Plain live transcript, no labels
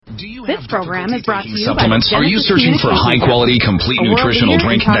This program is brought to you by supplements. Are you searching for a high-quality, complete nutritional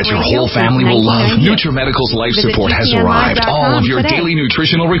drink that your whole family will love? NutriMedical's Life Support has arrived. All of your daily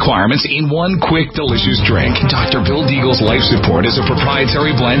nutritional requirements in one quick, delicious drink. Dr. Bill Deagle's Life Support is a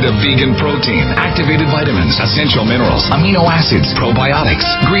proprietary blend of vegan protein, activated vitamins, essential minerals, amino acids, probiotics,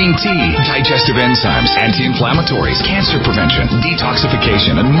 green tea, digestive enzymes, anti-inflammatories, cancer prevention,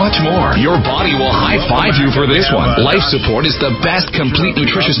 detoxification, and much more. Your body will high-five you for this one. Life Support is the best complete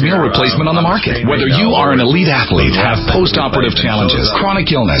nutritious meal replacement on the market. Whether you are an elite athlete, have post-operative challenges, chronic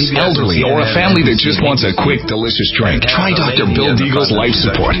illness, elderly, or a family that just wants a quick, delicious drink, try Dr. Bill Deagle's Life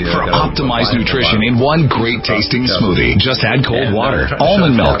Support for optimized nutrition in one great tasting smoothie. Just add cold water,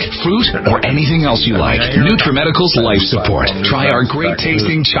 almond milk, fruit, or anything else you like. NutriMedical's Life Support. Try our great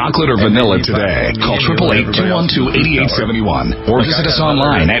tasting chocolate or vanilla today. Call 888-212-8871 or visit us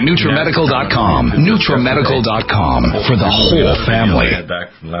online at NutriMedical.com. NutriMedical.com for the whole family.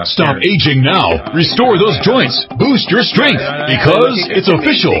 Stop aging now. Restore those joints. Boost your strength. Because it's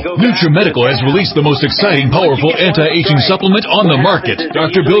official. NutriMedical has released the most exciting, powerful anti-aging supplement on the market.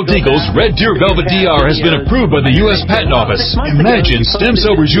 Dr. Bill Deagle's Red Deer Velvet DR has been approved by the U.S. Patent Office. Imagine stem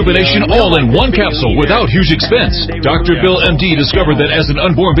cell rejuvenation all in one capsule without huge expense. Dr. Bill MD discovered that as an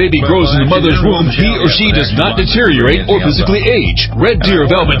unborn baby grows in the mother's womb, he or she does not deteriorate or physically age. Red Deer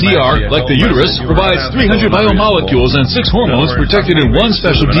Velvet DR, like the uterus, provides 300 biomolecules and 6 hormones protected in one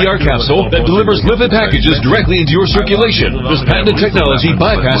special DR capsule that delivers lipid packages directly into your circulation. This patented technology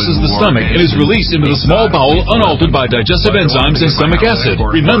bypasses the stomach and is released into the small bowel unaltered by digestive enzymes and stomach acid.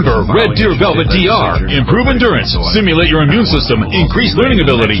 Remember, Red Deer Velvet DR. Improve endurance, stimulate your immune system, increase learning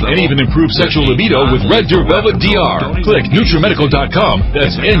ability, and even improve sexual libido with Red Deer Velvet DR. Click NutriMedical.com,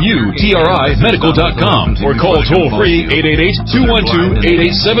 that's NutriMedical.com, or call toll-free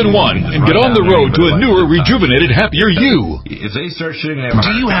 888-212-8871 and get on the road to a newer, rejuvenated, happier you.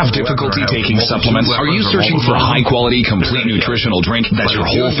 Do you have difficulty taking supplements? Are you searching for a high-quality, complete nutritional drink that your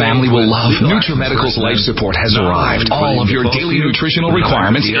whole family will love? NutriMedical's Life Support has arrived. All of your daily nutritional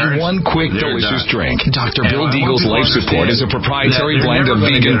requirements in one quick, delicious drink. Dr. Bill Deagle's Life Support is a proprietary blend of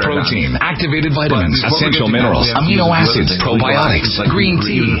vegan protein, activated vitamins, essential minerals, amino acids, probiotics, green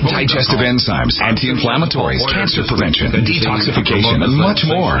tea, digestive enzymes, anti-inflammatories, cancer prevention, detoxification, and much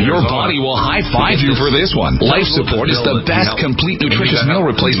more. Your body will high-five you for this one. Life Support is the best complete nutritious meal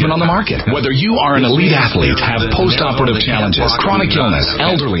replacement on the market. Whether you are an elite athlete, have post-operative challenges, chronic illness,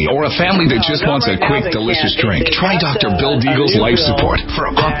 elderly, or a family that just wants a quick, delicious drink, try Dr. Bill Deagle's Life Support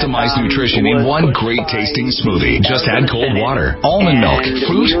for optimized nutrition in one great tasting smoothie. Just add cold water, almond milk,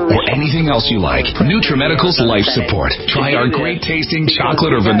 fruit, or anything else you like. NutriMedical's Life Support. Try our great tasting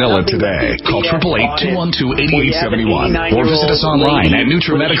chocolate or vanilla today. Call 888-212-8871 or visit us online at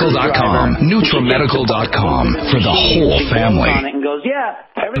NutriMedical.com. NutriMedical.com for the whole family.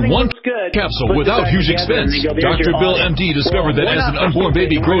 One capsule without huge expense. Dr. Bill MD discovered that as an unborn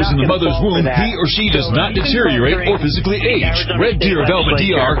baby grows in the mother's womb, he or she does not deteriorate or physically age. Red Deer Velvet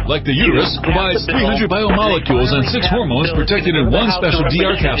DR, like the uterus, provides 300 biomolecules and 6 hormones protected in one special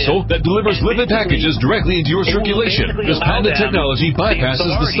DR capsule that delivers lipid packages directly into your circulation. This patented technology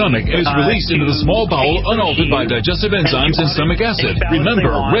bypasses the stomach and is released into the small bowel unaltered by digestive enzymes and stomach acid.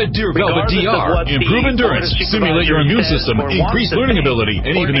 Remember, Red Deer Velvet DR. Improve endurance, stimulate your immune system, increase learning ability,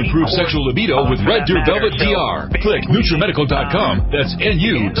 and even improve sexual libido with Red Deer Velvet DR. Click NutriMedical.com, that's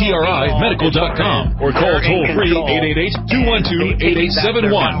NutriMedical.com, or call toll-free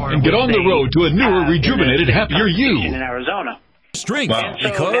 888-212-8871 and get on the road to a newer, rejuvenated, happier you. Strength,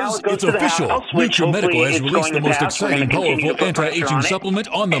 because it's official. NutriMedical has released the most exciting, powerful anti-aging supplement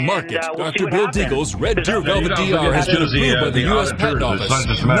on the market. Dr. Bill Deagle's Red Deer Velvet DR has been approved by the U.S. Patent Office.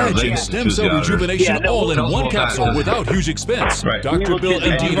 Imagine stem cell rejuvenation all in one capsule without huge expense. Dr. Bill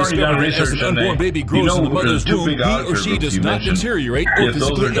MD discovered that as an unborn baby grows in the mother's womb, he or she does not deteriorate or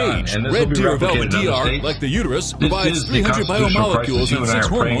physically age. Red Deer Velvet DR, like the uterus, provides 300 biomolecules and 6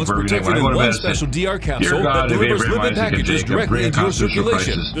 hormones protected in one special DR capsule that delivers lipid packages directly into your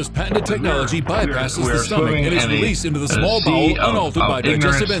circulation. This patented technology bypasses the stomach and is released into the small bowel unaltered by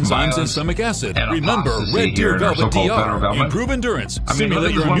digestive enzymes and stomach acid. Remember, Red Deer Velvet DR. Improve endurance,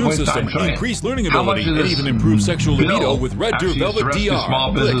 stimulate your immune system, increase learning ability, and even improve sexual libido with Red Deer Velvet DR.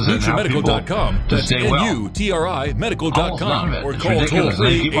 Click NutriMedical.com, that's NutriMedical.com, or call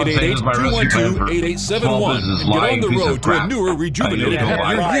toll-free 888-212-8871 and get on the road to a newer, rejuvenated,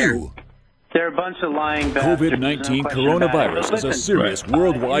 happier you. bunch of lying bastards. COVID-19 coronavirus is a serious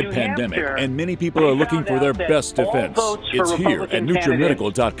worldwide pandemic, and many people are looking for their best defense. It's here at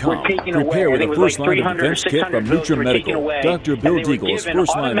NutriMedical.com. Prepare with a first line of defense kit from NutriMedical. Dr. Bill Deagle's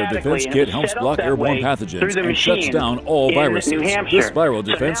first line of defense kit helps block airborne pathogens and shuts down all viruses. This viral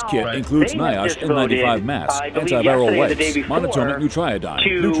defense kit includes NIOSH N95 masks, antiviral wipes, monatomic Nutriodine,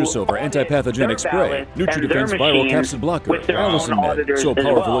 Nutrisilver antipathogenic spray, NutriDefense viral capsid blocker, AllicinMed, so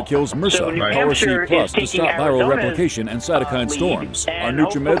powerful it kills MRSA, Power C Plus to stop viral replication and cytokine storms. Our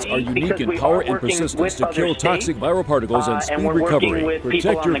NutriMeds are unique in power and persistence to kill toxic viral particles and speed recovery.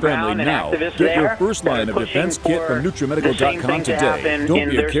 Protect your family now. Get your first line of defense kit from NutriMedical.com today. Don't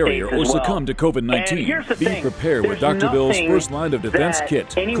be a carrier or succum to COVID-19. Be prepared with Dr. Bill's first line of defense kit.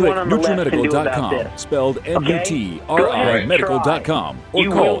 Click NutriMedical.com, spelled NUTRI Medical.com, or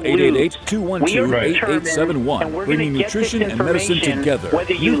call 888-212-8871, bringing nutrition and medicine together.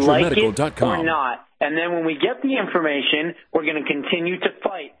 NutriMedical.com. And then when we get the information, we're going to continue to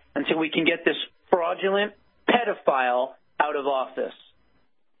fight until we can get this fraudulent pedophile out of office.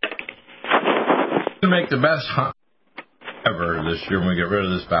 To make the best hunt ever this year when we get rid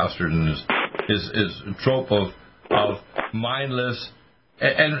of this bastard and his trope of mindless,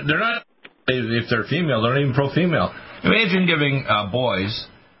 and they're not, if they're female, they're not even pro-female. Imagine giving boys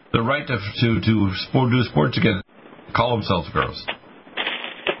the right to do sports together, call themselves girls.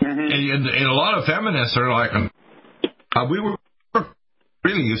 And a lot of feminists are like, we were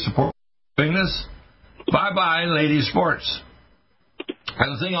really supporting this. Bye-bye, ladies' sports.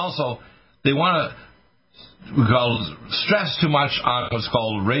 And the thing also, they want to stress too much on what's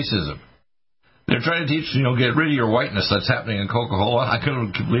called racism. They're trying to teach, get rid of your whiteness that's happening in Coca-Cola. I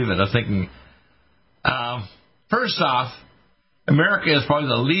couldn't believe it. I'm thinking, first off, America is probably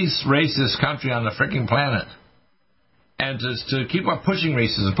the least racist country on the freaking planet. And to keep on pushing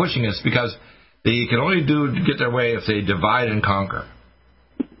racism, pushing this, because they can only get their way if they divide and conquer.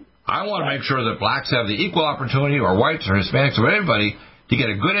 I want to make sure that blacks have the equal opportunity, or whites or Hispanics or anybody, to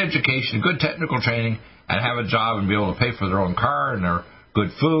get a good education, good technical training, and have a job and be able to pay for their own car and their good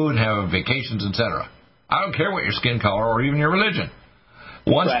food, and have vacations, etc. I don't care what your skin color or even your religion.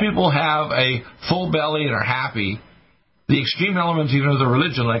 Once people have a full belly and are happy, the extreme elements even of the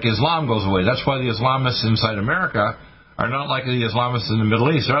religion, like Islam, goes away. That's why the Islamists inside America are not like the Islamists in the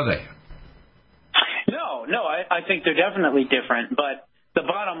Middle East, are they? No, I think they're definitely different. But the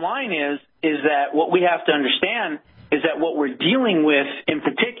bottom line is that what we have to understand is that what we're dealing with in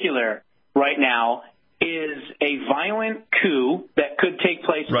particular right now is a violent coup that could take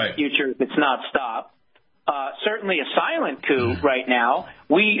place in the future if it's not stopped. Certainly a silent coup right now.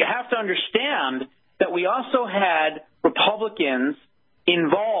 We have to understand that we also had Republicans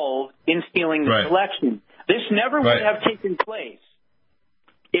involved in stealing this election. This never would have taken place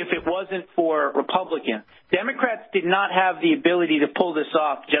if it wasn't for Republicans. Democrats did not have the ability to pull this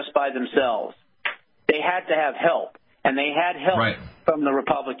off just by themselves. They had to have help, and they had help from the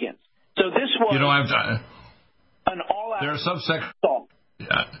Republicans. So this was an all-out there's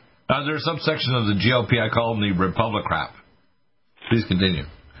a subsection of the GOP, I call them the Republic crap. Please continue.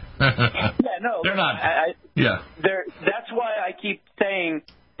 They're not. That's why I keep saying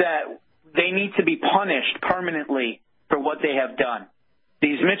that they need to be punished permanently for what they have done.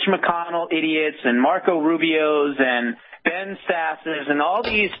 These Mitch McConnell idiots and Marco Rubios and Ben Sasses and all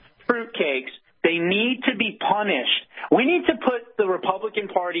these fruitcakes, they need to be punished. We need to put the Republican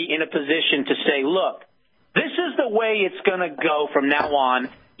Party in a position to say, look, this is the way it's going to go from now on.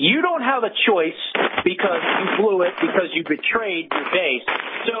 You don't have a choice because you blew it, because you betrayed your base.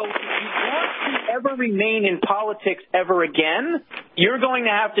 So if you want to ever remain in politics ever again, you're going to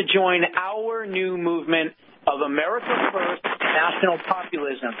have to join our new movement of America First national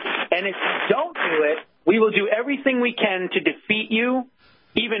populism. And if you don't do it, we will do everything we can to defeat you,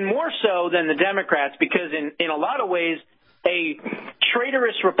 even more so than the Democrats, because in a lot of ways, a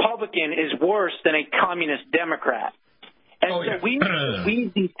traitorous Republican is worse than a communist Democrat. And so we need to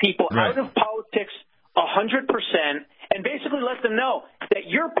weed these people out of politics 100% and basically let them know that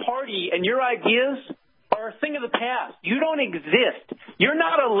your party and your ideas are a thing of the past. You don't exist. You're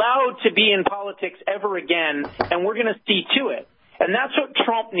not allowed to be in politics ever again, and we're going to see to it. And that's what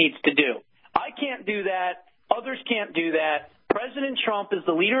Trump needs to do. I can't do that. Others can't do that. President Trump is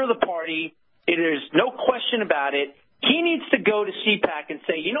the leader of the party. There's no question about it. He needs to go to CPAC and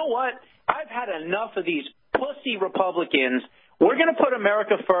say, you know what? I've had enough of these pussy Republicans. We're going to put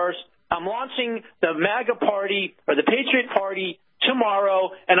America first. I'm launching the MAGA party or the Patriot Party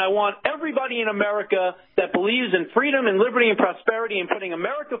tomorrow, and I want everybody in America that believes in freedom and liberty and prosperity and putting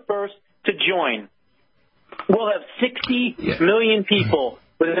America first to join. We'll have 60 million people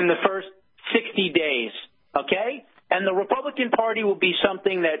within the first 60 days, okay? And the Republican Party will be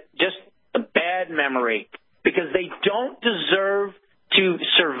something that just a bad memory because they don't deserve to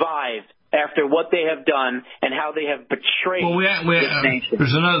survive after what they have done and how they have betrayed this nation.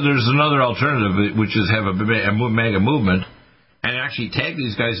 There's another alternative, which is have a mega movement and actually tag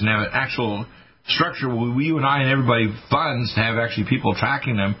these guys and have an actual structure where you and I and everybody funds to have actually people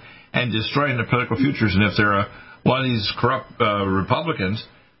tracking them and destroying their political futures. And if they're one of these corrupt Republicans,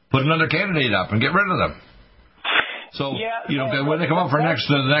 put another candidate up and get rid of them. So, when they come up for the next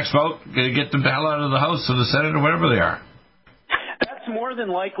vote, get them the hell out of the House or the Senate or wherever they are. That's more than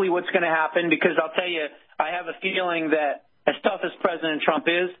likely what's going to happen because I'll tell you, I have a feeling that as tough as President Trump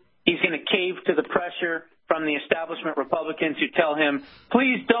is, he's going to cave to the pressure from the establishment Republicans who tell him,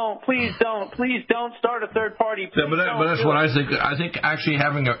 please don't start a third party. But that's what I think. I think actually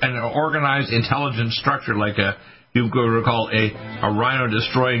having an organized intelligence structure like you recall a rhino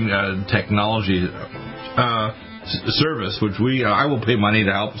destroying technology service, which I will pay money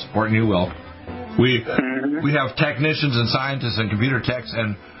to help support, and you will. We have technicians and scientists and computer techs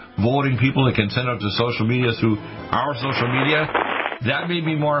and voting people that can send out to social media through our social media. That may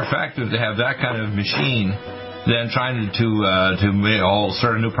be more effective to have that kind of machine than trying to all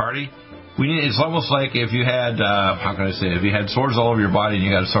start a new party. It's almost like if you had if you had sores all over your body and you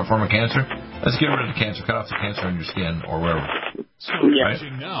got a form of cancer, let's get rid of the cancer, cut off the cancer on your skin or wherever.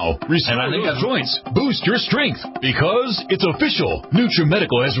 Now, restore those joints, boost your strength, because it's official.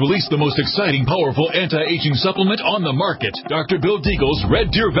 NutriMedical has released the most exciting, powerful anti-aging supplement on the market. Dr. Bill Deagle's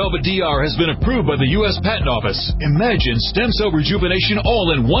Red Deer Velvet DR has been approved by the U.S. Patent Office. Imagine stem cell rejuvenation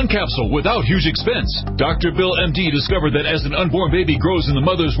all in one capsule without huge expense. Dr. Bill MD discovered that as an unborn baby grows in the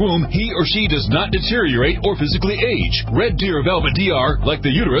mother's womb, he or she does not deteriorate or physically age. Red Deer Velvet DR, like the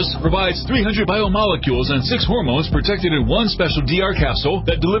uterus, provides 300 biomolecules and 6 hormones protected in one special DR capsule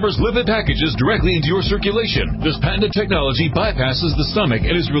that delivers lipid packages directly into your circulation. This patented technology bypasses the stomach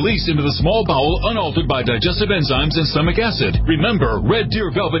and is released into the small bowel unaltered by digestive enzymes and stomach acid. Remember, Red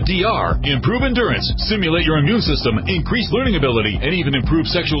Deer Velvet DR. Improve endurance, stimulate your immune system, increase learning ability, and even improve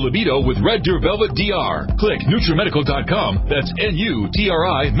sexual libido with Red Deer Velvet DR. Click NutriMedical.com. That's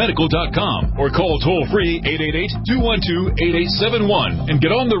NUTRI Medical.com. Or call toll-free 888-212-8871 and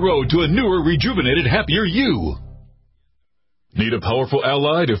get on the road to a newer, rejuvenated, happier you. Need a powerful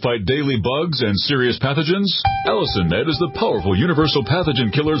ally to fight daily bugs and serious pathogens? AllicinMed is the powerful universal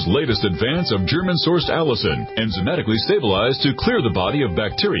pathogen killer's latest advance of German-sourced allicin, enzymatically stabilized to clear the body of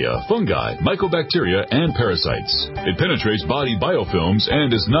bacteria, fungi, mycobacteria, and parasites. It penetrates body biofilms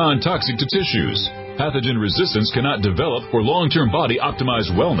and is non-toxic to tissues. Pathogen resistance cannot develop for long-term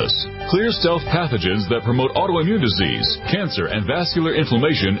body-optimized wellness. Clear stealth pathogens that promote autoimmune disease, cancer, and vascular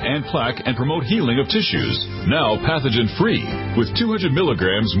inflammation and plaque and promote healing of tissues. Now pathogen-free. With 200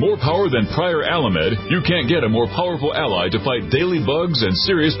 milligrams more power than prior Alamed, you can't get a more powerful ally to fight daily bugs and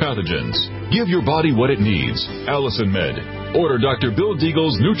serious pathogens. Give your body what it needs. AllicinMed. Order Dr. Bill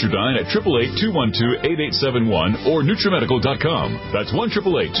Deagle's Nutridyne at 888-212-8871 or NutriMedical.com. That's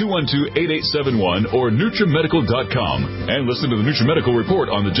 1-888-212-8871 or NutriMedical.com. And listen to the NutriMedical Report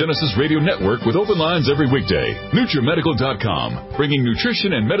on the Genesis Radio Network with open lines every weekday. NutriMedical.com, bringing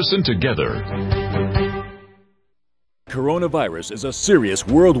nutrition and medicine together. Coronavirus is a serious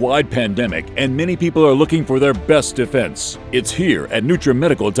worldwide pandemic, and many people are looking for their best defense. It's here at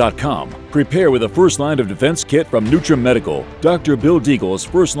NutriMedical.com. Prepare with a first line of defense kit from NutriMedical. Dr. Bill Deagle's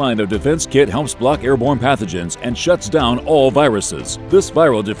first line of defense kit helps block airborne pathogens and shuts down all viruses. This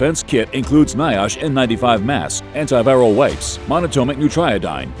viral defense kit includes NIOSH N95 mask, antiviral wipes, monatomic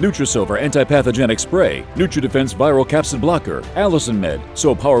nutriodine, Nutrisilver antipathogenic spray, NutriDefense viral capsid blocker, AllicinMed,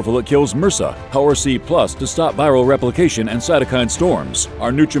 so powerful it kills MRSA, Power C Plus to stop viral replication and cytokine storms.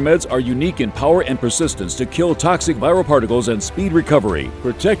 Our NutriMeds are unique in power and persistence to kill toxic viral particles and speed recovery.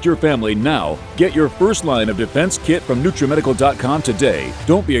 Protect your family now. Get your first line of defense kit from NutriMedical.com today.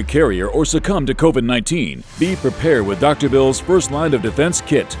 Don't be a carrier or succumb to COVID-19. Be prepared with Dr. Bill's first line of defense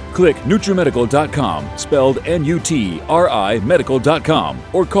kit. Click NutriMedical.com, spelled N-U-T-R-I Medical.com,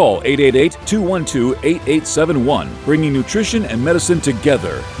 or call 888-212-8871, bringing nutrition and medicine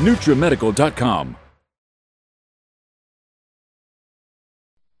together. NutriMedical.com.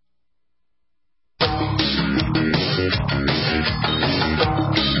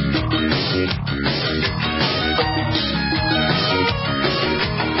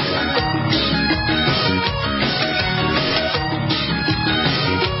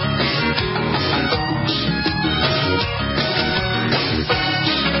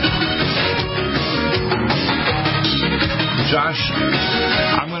 Josh,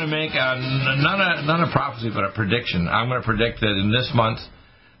 I'm going to make not a prophecy, but a prediction. I'm going to predict that in this month,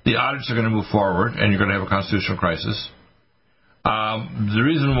 the audits are going to move forward, and you're going to have a constitutional crisis. The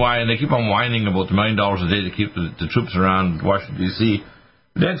reason why, and they keep on whining about the $1 million a day to keep the troops around Washington, D.C.,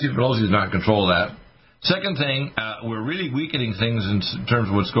 Nancy Pelosi is not in control of that. Second thing, we're really weakening things in terms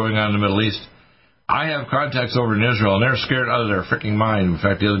of what's going on in the Middle East. I have contacts over in Israel, and they're scared out of their freaking mind. In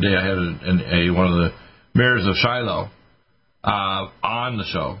fact, the other day I had one of the mayors of Shiloh on the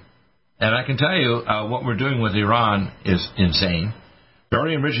show. And I can tell you what we're doing with Iran is insane. They're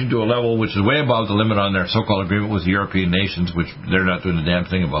already enriching to a level which is way above the limit on their so-called agreement with the European nations, which they're not doing a damn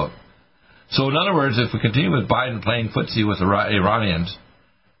thing about. So in other words, if we continue with Biden playing footsie with the Iranians,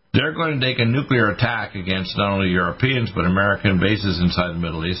 they're going to take a nuclear attack against not only Europeans but American bases inside the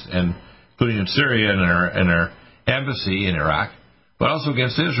Middle East, and including in Syria and their embassy in Iraq, but also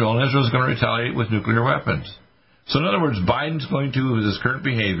against Israel, and Israel's going to retaliate with nuclear weapons. So in other words, Biden's going to, with his current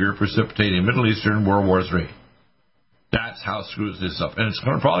behavior, precipitate a Middle Eastern World War III. That's how it screws this up. And it's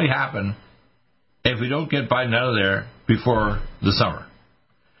going to probably happen if we don't get Biden out of there before the summer.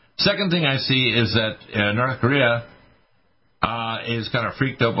 Second thing I see is that North Korea is kind of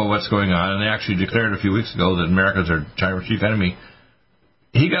freaked out by what's going on, and they actually declared a few weeks ago that America's their chief enemy.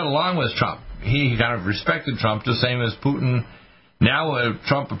 He got along with Trump. He kind of respected Trump, the same as Putin. Now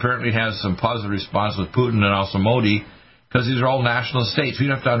Trump apparently has some positive response with Putin and also Modi, because these are all nationalist states. You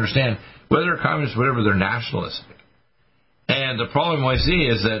have to understand, whether they're communists or whatever, they're nationalistic. And the problem I see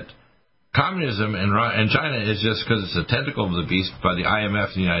is that communism in China is just because it's a tentacle of the beast by the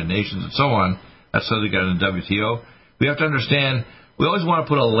IMF, the United Nations, and so on. That's how they got in the WTO. We have to understand, we always want to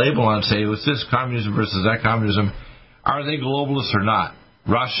put a label on, say, was this communism versus that communism. Are they globalists or not?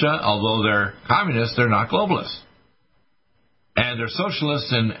 Russia, although they're communists, they're not globalists. And they're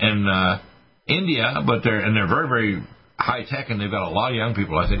socialists in India, but they're very, very high tech, and they've got a lot of young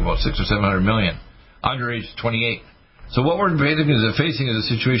people, I think about 600 or 700 million, under age 28. So what we're facing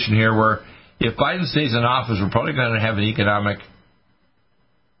is a situation here where if Biden stays in office, we're probably going to have an economic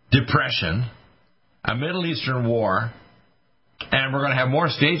depression, a Middle Eastern war, and we're going to have more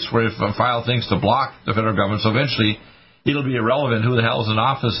states where file things to block the federal government. So eventually it'll be irrelevant who the hell's in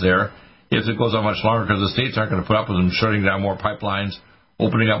office there if it goes on much longer, because the states aren't going to put up with them shutting down more pipelines,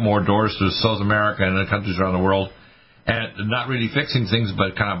 opening up more doors to South America and the countries around the world, and not really fixing things,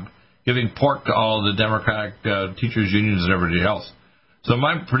 but kind of giving pork to all the Democratic teachers' unions and everybody else. So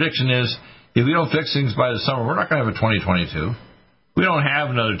my prediction is, if we don't fix things by the summer, we're not going to have a 2022. We don't have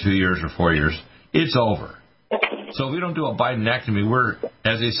another 2 years or 4 years. It's over. So if we don't do a Bidenectomy, we're,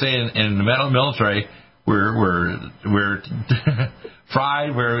 as they say in the military, we're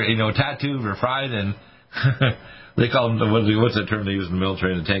fried, we're tattooed, we're fried, and they call them, what's that term they use in the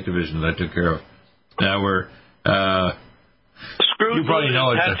military in the tank division that I took care of? Now we're screwed, you probably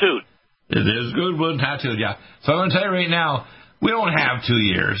know it. Tattooed. It is good wood tattooed, yeah. So I'm going to tell you right now, we don't have 2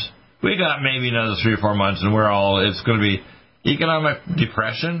 years. We got maybe another 3 or 4 months, and it's going to be economic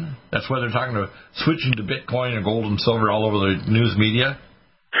depression. That's why they're talking about switching to Bitcoin and gold and silver all over the news media.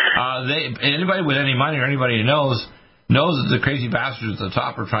 Anybody with any money or anybody who knows that the crazy bastards at the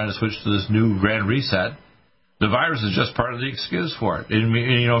top are trying to switch to this new grand reset. The virus is just part of the excuse for it. And,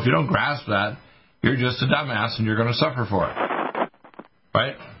 if you don't grasp that, you're just a dumbass and you're going to suffer for it.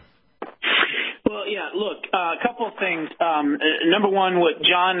 Right? Well, yeah, look, a couple of things. Number one, what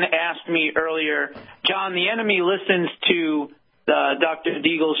John asked me earlier. John, the enemy listens to Dr.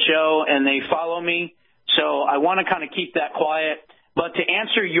 Deagle's show, and they follow me. So I want to kind of keep that quiet. But to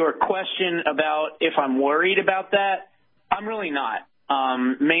answer your question about if I'm worried about that, I'm really not.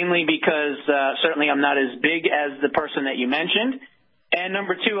 Mainly because certainly I'm not as big as the person that you mentioned. And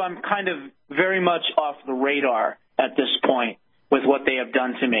number two, I'm kind of very much off the radar at this point with what they have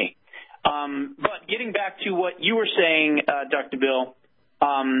done to me. But getting back to what you were saying, Dr. Bill,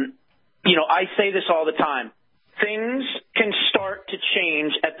 I say this all the time. Things can start to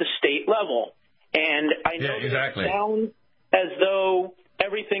change at the state level. And I know exactly. It sounds as though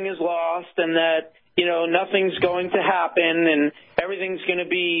everything is lost and that, nothing's going to happen and everything's going to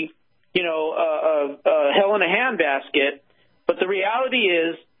be, hell in a handbasket. But the reality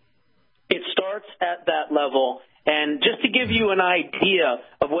is it starts at that level. And just to give you an idea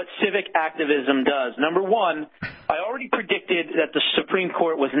of what civic activism does, number one, I already predicted that the Supreme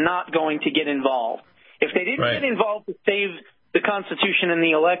Court was not going to get involved. If they didn't get involved to save the Constitution and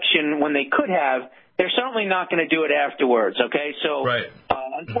the election when they could have, they're certainly not going to do it afterwards, okay? So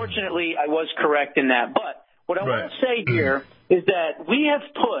unfortunately, I was correct in that. But what I want to say here is that we have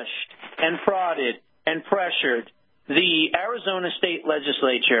pushed and prodded and pressured the Arizona State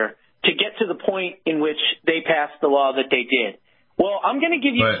Legislature to get to the point in which they passed the law that they did. Well, I'm going to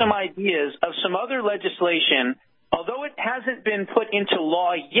give you some ideas of some other legislation Although it hasn't been put into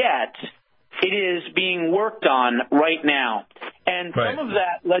law yet, it is being worked on right now. And some of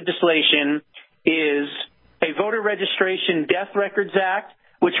that legislation is a Voter Registration Death Records Act,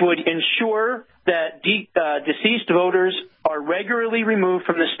 which would ensure that deceased voters are regularly removed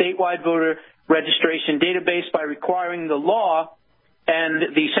from the statewide voter registration database by requiring the law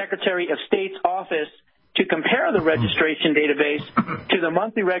and the Secretary of State's office to compare the registration database to the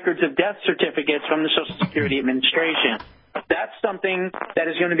monthly records of death certificates from the Social Security Administration. That's something that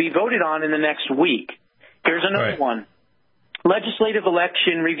is going to be voted on in the next week. Here's another one. Legislative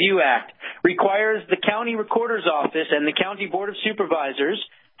Election Review Act requires the county recorder's office and the county board of supervisors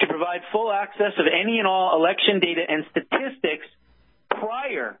to provide full access of any and all election data and statistics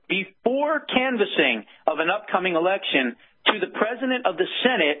before canvassing of an upcoming election to the President of the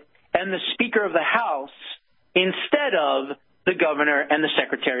Senate and the Speaker of the House instead of the Governor and the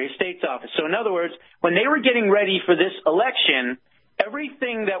Secretary of State's office. So in other words, when they were getting ready for this election,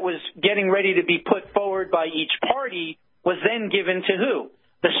 everything that was getting ready to be put forward by each party was then given to who?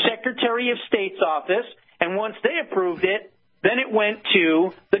 The Secretary of State's office, and once they approved it, then it went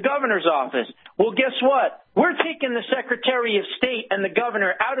to the Governor's office. Well, guess what? We're taking the Secretary of State and the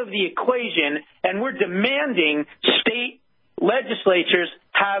Governor out of the equation, and we're demanding state legislatures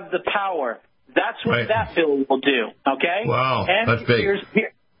have the power. That's what that bill will do, okay? Wow, and that's big.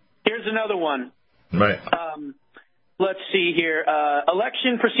 Here's another one. Right. Let's see here.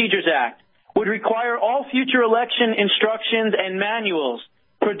 Election Procedures Act would require all future election instructions and manuals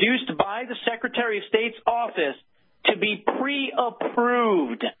produced by the Secretary of State's office to be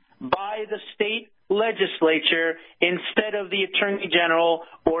pre-approved by the state legislature instead of the Attorney General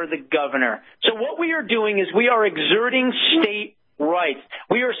or the Governor. So what we are doing is we are exerting state rights.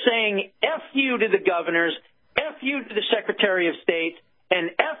 We are saying F you to the governors, F you to the Secretary of State,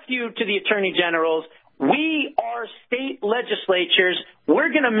 and F you to the Attorney Generals. We are state legislatures. We're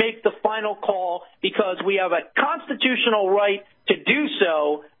going to make the final call because we have a constitutional right to do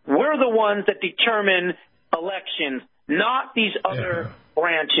so. We're the ones that determine elections, not these other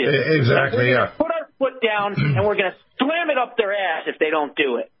branches. Exactly, so put our foot down, and we're going to slam it up their ass if they don't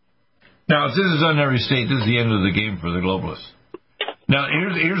do it. Now, if this is on every state, this is the end of the game for the globalists. Now,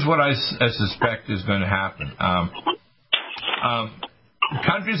 here's what I suspect is going to happen.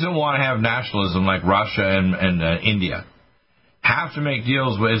 Countries that want to have nationalism, like Russia and India, have to make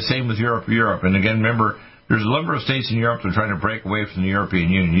deals with, same with Europe. And again, remember, there's a number of states in Europe that are trying to break away from the European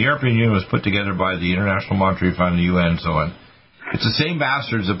Union. The European Union was put together by the International Monetary Fund, the UN, and so on. It's the same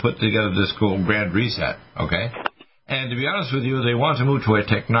bastards that put together this grand reset, okay? And to be honest with you, they want to move to a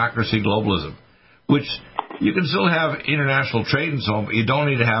technocracy globalism, which you can still have international trade and so on, but you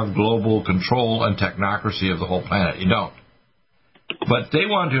don't need to have global control and technocracy of the whole planet. You don't. But they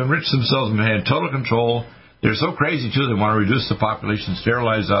want to enrich themselves and have total control. They're so crazy, too, they want to reduce the population,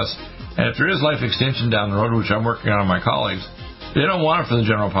 sterilize us. And if there is life extension down the road, which I'm working on with my colleagues, they don't want it for the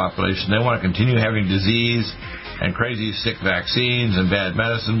general population. They want to continue having disease and crazy sick vaccines and bad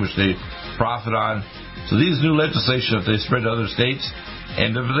medicine, which they profit on. So these new legislation, if they spread to other states,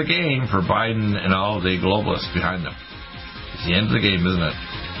 end of the game for Biden and all of the globalists behind them. It's the end of the game, isn't it?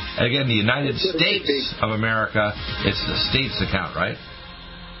 And again, the United States of America, it's the states that count, right?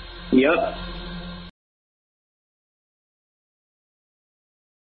 Yep.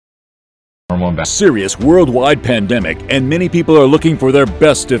 Serious worldwide pandemic, and many people are looking for their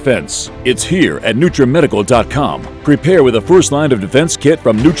best defense. It's here at NutriMedical.com. Prepare with a first line of defense kit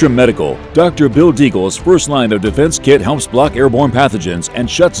from NutriMedical. Dr. Bill Deagle's first line of defense kit helps block airborne pathogens and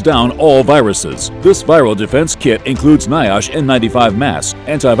shuts down all viruses. This viral defense kit includes NIOSH N95 mask,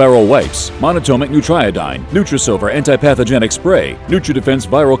 antiviral wipes, monatomic nutriodine, Nutrisilver antipathogenic spray, NutriDefense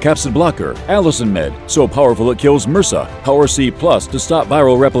viral capsid blocker, AllicinMed, so powerful it kills MRSA, Power C Plus to stop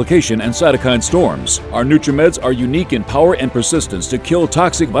viral replication and cytokine storms. Our NutriMeds are unique in power and persistence to kill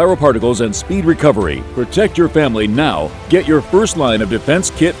toxic viral particles and speed recovery. Protect your family now. Get your first line of defense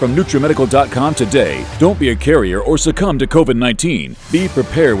kit from NutriMedical.com today. Don't be a carrier or succumb to COVID-19. Be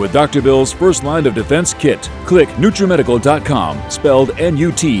prepared with Dr. Bill's first line of defense kit. Click NutriMedical.com, spelled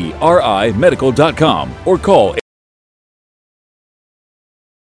NUTRI medical.com, or call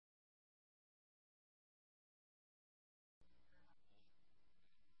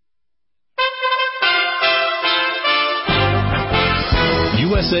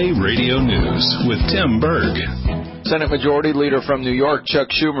USA Radio News with Tim Berg. Senate Majority Leader from New York, Chuck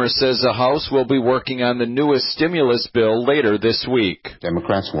Schumer, says the House will be working on the newest stimulus bill later this week.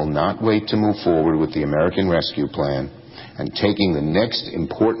 Democrats will not wait to move forward with the American Rescue Plan and taking the next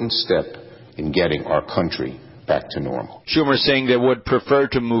important step in getting our country back to normal. Schumer saying they would prefer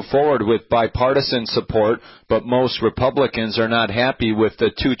to move forward with bipartisan support, but most Republicans are not happy with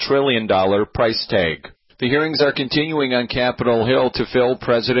the $2 trillion price tag. The hearings are continuing on Capitol Hill to fill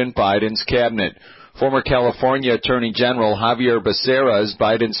President Biden's cabinet. Former California Attorney General Javier Becerra is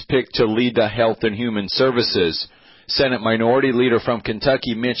Biden's pick to lead the Health and Human Services. Senate Minority Leader from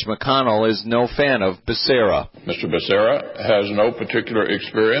Kentucky, Mitch McConnell, is no fan of Becerra. Mr. Becerra has no particular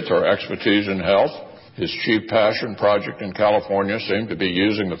experience or expertise in health. His chief passion project in California seemed to be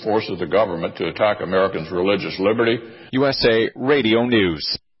using the force of the government to attack Americans' religious liberty. USA Radio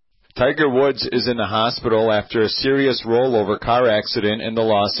News. Tiger Woods is in the hospital after a serious rollover car accident in the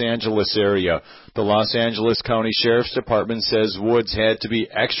Los Angeles area. The Los Angeles County Sheriff's Department says Woods had to be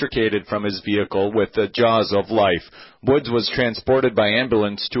extricated from his vehicle with the jaws of life. Woods was transported by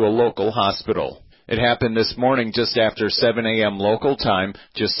ambulance to a local hospital. It happened this morning just after 7 a.m. local time,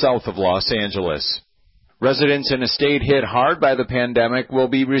 just south of Los Angeles. Residents in a state hit hard by the pandemic will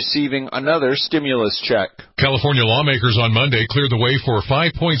be receiving another stimulus check. California lawmakers on Monday cleared the way for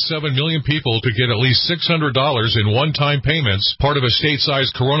 5.7 million people to get at least $600 in one-time payments, part of a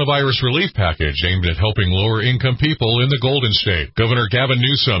state-sized coronavirus relief package aimed at helping lower-income people in the Golden State. Governor Gavin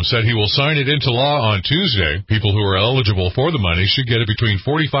Newsom said he will sign it into law on Tuesday. People who are eligible for the money should get it between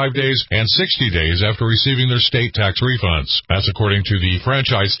 45 days and 60 days after receiving their state tax refunds. That's according to the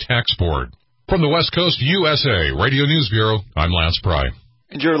Franchise Tax Board. From the West Coast USA Radio News Bureau, I'm Lance Pry.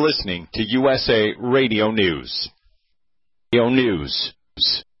 And you're listening to USA Radio News. Radio News.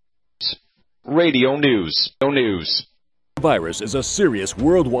 Radio News. News. Virus is a serious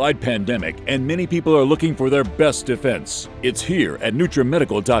worldwide pandemic, and many people are looking for their best defense. It's here at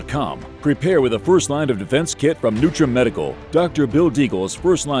NutriMedical.com. Prepare with a first line of defense kit from NutriMedical. Dr. Bill Deagle's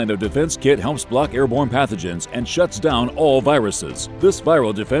first line of defense kit helps block airborne pathogens and shuts down all viruses. This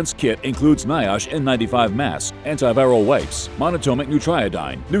viral defense kit includes NIOSH N95 mask, antiviral wipes, monatomic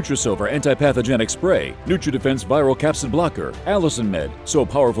nutriodine, Nutrisilver antipathogenic spray, NutriDefense viral capsid blocker, Allison Med, so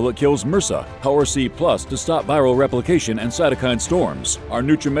powerful it kills MRSA, Power C Plus to stop viral replication and cytokine storms. Our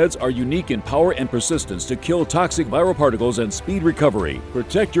NutriMeds are unique in power and persistence to kill toxic viral particles and speed recovery.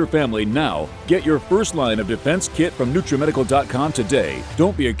 Protect your family now. Get your first line of defense kit from NutriMedical.com today.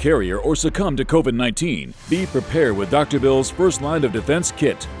 Don't be a carrier or succumb to COVID-19. Be prepared with Dr. Bill's first line of defense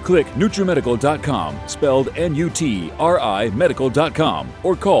kit. Click NutriMedical.com, spelled N-U-T-R-I medical.com,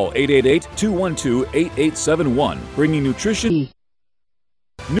 or call 888-212-8871. Bringing nutrition.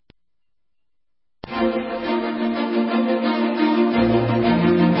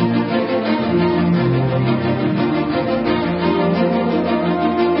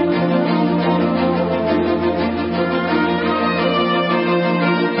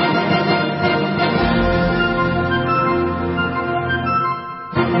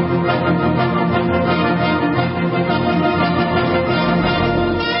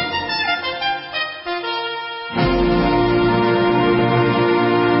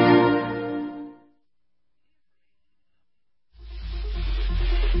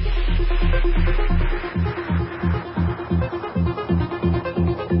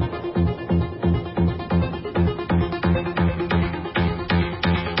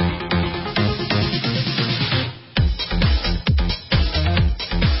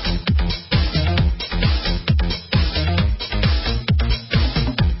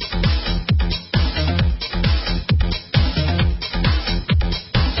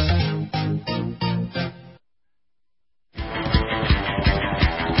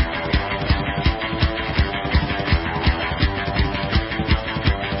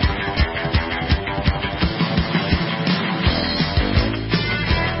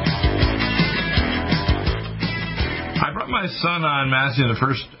 Son on Matthew in the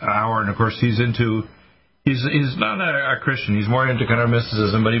first hour, and of course he's not a Christian. He's more into kind of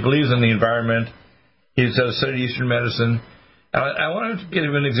mysticism, but he believes in the environment. He's studied Eastern medicine. I wanted to give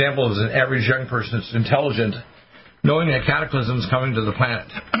him an example as an average young person that's intelligent, knowing that cataclysm is coming to the planet,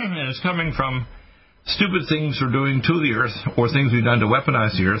 and it's coming from stupid things we're doing to the earth or things we've done to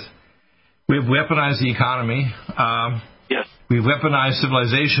weaponize the earth. We've weaponized the economy. Yes. We've weaponized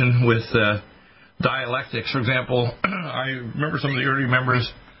civilization with dialectics. For example, I remember some of the early members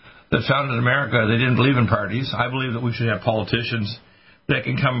that founded America, they didn't believe in parties. I believe that we should have politicians that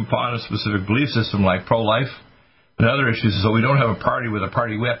can come upon a specific belief system like pro-life and other issues, so we don't have a party with a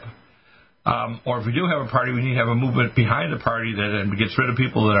party whip. Or if we do have a party, we need to have a movement behind the party that gets rid of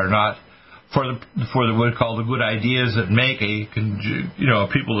people that are not for the what we call the good ideas that make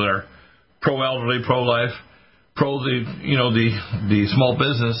people that are pro-elderly, pro-life, the small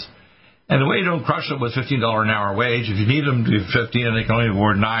business. And the way you don't crush them with $15 an hour wage, if you need them to do 15 and they can only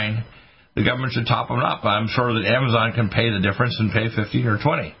award 9, the government should top them up. I'm sure that Amazon can pay the difference and pay 15 or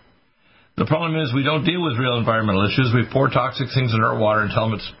 20. The problem is we don't deal with real environmental issues. We pour toxic things into our water and tell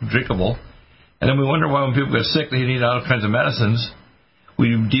them it's drinkable. And then we wonder why when people get sick, they need all kinds of medicines.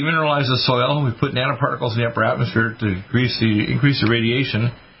 We demineralize the soil. We put nanoparticles in the upper atmosphere to increase the radiation.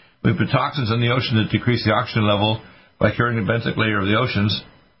 We put toxins in the ocean that decrease the oxygen level by curing the benthic layer of the oceans.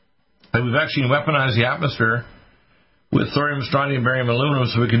 And we've actually weaponized the atmosphere with thorium, strontium, barium, and aluminum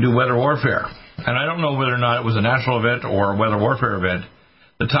so we can do weather warfare. And I don't know whether or not it was a natural event or a weather warfare event.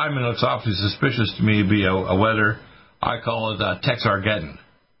 The timing looks awfully suspicious to me to be a weather, I call it Texargeddon.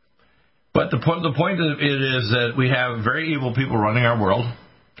 But the point of it is that we have very evil people running our world.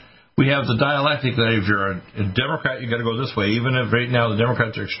 We have the dialectic that if you're a Democrat, you've got to go this way, even if right now the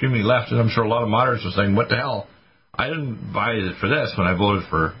Democrats are extremely left, and I'm sure a lot of moderates are saying, what the hell? I didn't buy it for this when I voted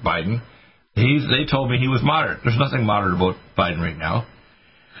for Biden. They told me he was moderate. There's nothing moderate about Biden right now.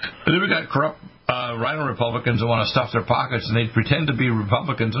 But then we got corrupt rhino Republicans that want to stuff their pockets, and they pretend to be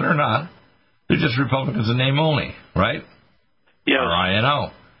Republicans, and they're not. They're just Republicans in name only, right? Yeah. Or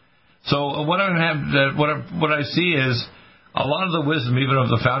INO. So what I see is a lot of the wisdom, even of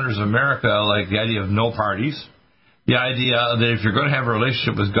the founders of America, like the idea of no parties, the idea that if you're going to have a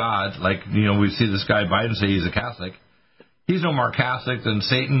relationship with God, like, we see this guy Biden say he's a Catholic, he's no more Catholic than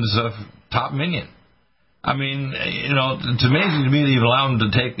Satan's top minion. I mean, it's amazing to me that even allow him to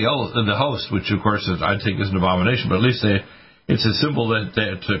take the host, which of course I think is an abomination, but at least it's a symbol that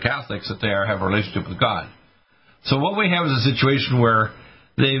to Catholics that they have a relationship with God. So what we have is a situation where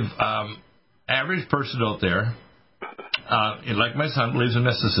they've average person out there, like my son believes in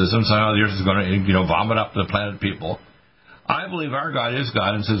mysticism, so how the earth is going to vomit up the planet people. I believe our God is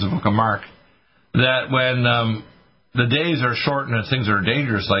God, and says the book of Mark that when the days are short and things are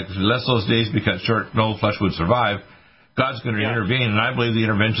dangerous, like unless those days become short, no flesh would survive, God's going to intervene, and I believe the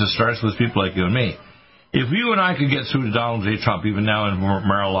intervention starts with people like you and me. If you and I could get through to Donald J. Trump, even now in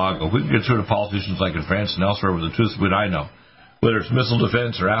Mar-a-Lago, we can get through to politicians like in France and elsewhere with the truth would I know, whether it's missile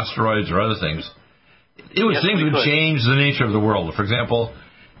defense or asteroids or other things. Things would change the nature of the world. For example,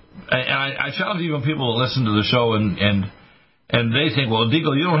 and I challenge even people that listen to the show and they think, well,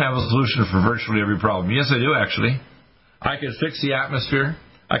 DEAGLE, you don't have a solution for virtually every problem. Yes, I do, actually. I can fix the atmosphere.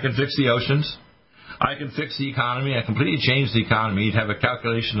 I can fix the oceans. I can fix the economy. I completely change the economy. You'd have a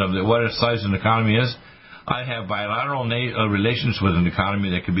calculation of what its size an economy is. I have bilateral relations with an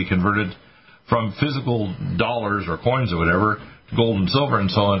economy that could be converted from physical dollars or coins or whatever to gold and silver and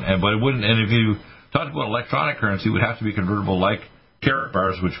so on. But it wouldn't. And if you talked about electronic currency, it would have to be convertible like carrot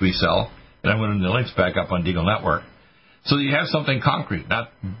bars, which we sell. And I went in the links back up on DEAGLE Network. So you have something concrete, not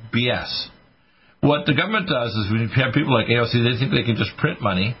BS. What the government does is we have people like AOC, they think they can just print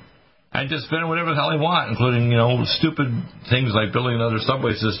money and just spend whatever the hell they want, including, stupid things like building another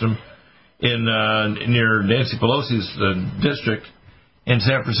subway system in near Nancy Pelosi's district in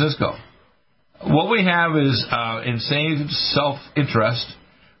San Francisco. What we have is insane self-interest,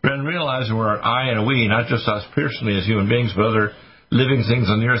 and realizing we're an I and a we, not just us personally as human beings, but other living things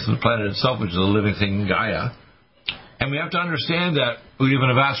on the earth and the planet itself, which is a living thing, Gaia. And we have to understand that we live in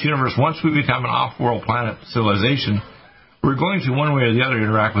a vast universe. Once we become an off-world planet civilization, we're going to, one way or the other,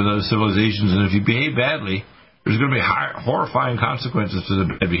 interact with other civilizations. And if you behave badly, there's going to be horrifying consequences to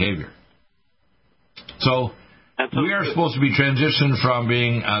the bad behavior. So we are supposed to be transitioned from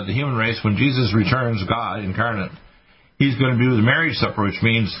being the human race. When Jesus returns, God incarnate, he's going to do the marriage supper, which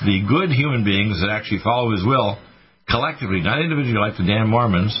means the good human beings that actually follow his will, collectively, not individually like the damn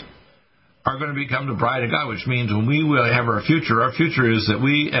Mormons, are going to become the bride of God, which means when we will have our future is that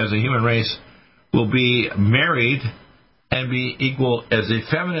we as a human race will be married and be equal as a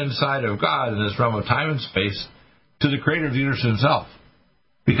feminine side of God in this realm of time and space to the creator of the universe himself.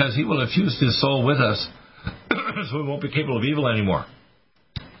 Because he will have fused his soul with us so we won't be capable of evil anymore.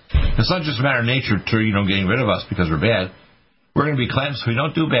 It's not just a matter of nature to, getting rid of us because we're bad. We're going to be cleansed so we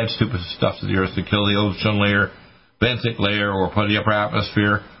don't do bad, stupid stuff to the earth to kill the ozone layer, benthic layer, or put the upper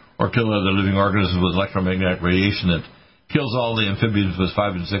atmosphere, or kill other living organisms with electromagnetic radiation that kills all the amphibians with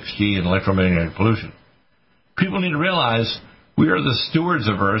 5 and 6G and electromagnetic pollution. People need to realize we are the stewards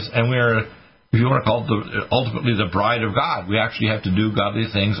of Earth, and we are, if you want to call it, ultimately the bride of God. We actually have to do godly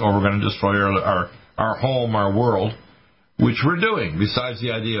things, or we're going to destroy our home, our world, which we're doing, besides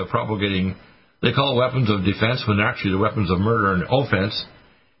the idea of propagating, they call it weapons of defense, when they're actually the weapons of murder and offense.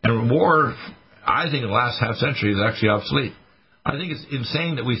 And war, I think, in the last half century is actually obsolete. I think it's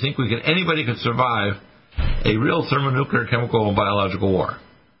insane that we think anybody could survive a real thermonuclear, chemical, and biological war.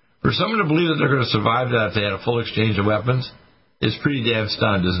 For someone to believe that they're going to survive that if they had a full exchange of weapons is pretty damn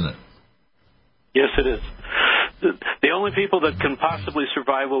stunned, isn't it? Yes, it is. the only people that can possibly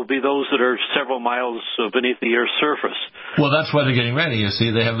survive will be those that are several miles beneath the Earth's surface. Well, that's why they're getting ready. You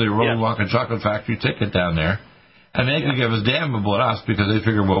see, they have the Rolling Walking Chocolate Factory ticket down there, and they can give us damn about us because they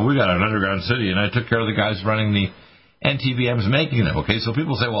figure, well, we got an underground city, and I took care of the guys running the NTBMs making them. Okay, so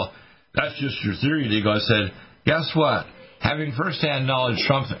people say, well, that's just your theory, Deagle. I said, guess what? Having first-hand knowledge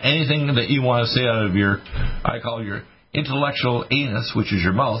trumps anything that you want to say out of your, I call your intellectual anus, which is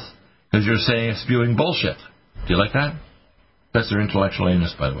your mouth, because you're saying spewing bullshit. Do you like that? That's their intellectual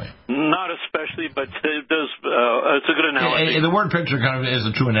anus, by the way. Not especially, but it does. It's a good analogy. The word picture kind of is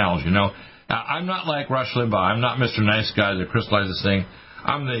a true analogy. You know, I'm not like Rush Limbaugh. I'm not Mr. Nice Guy that crystallizes thing.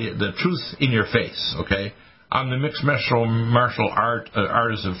 I'm the truth in your face. Okay, I'm the mixed martial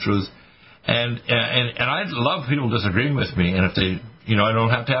artist of truth, and I love people disagreeing with me. And if they, you know, I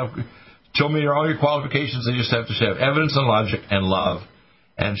don't have to have show me all your qualifications. They just have to have evidence and logic and love.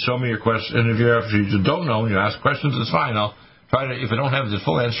 And show me your question. And if you don't know and you ask questions, it's fine. I'll try to, if I don't have the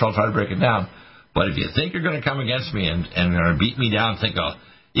full answer, I'll try to break it down. But if you think you're going to come against me and going to beat me down, think, oh,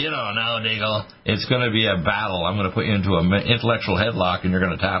 you don't know, Deagle, it's going to be a battle. I'm going to put you into an intellectual headlock and you're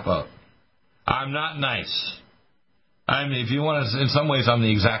going to tap out. I'm not nice. I mean, if you want to, in some ways, I'm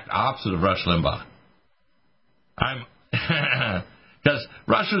the exact opposite of Rush Limbaugh. Because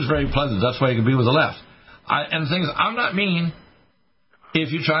Rush is very pleasant. That's why he can be with the left. And the thing is, I'm not mean.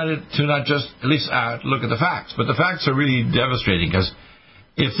 If you try to not just at least look at the facts. But the facts are really devastating because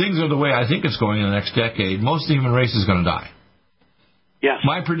if things are the way I think it's going in the next decade, most of the human race is going to die. Yes.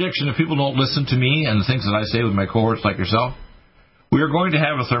 My prediction, if people don't listen to me and the things that I say with my cohorts like yourself, we are going to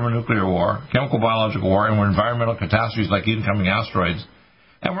have a thermonuclear war, chemical biological war, and environmental catastrophes like incoming asteroids,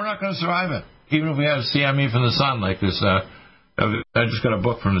 and we're not going to survive it. Even if we have CME from the sun like this. I just got a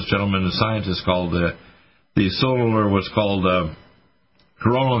book from this gentleman, the scientist, called the solar, what's called...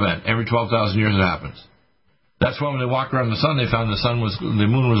 coronal event. Every 12,000 years it happens. That's why when they walked around the sun, they found the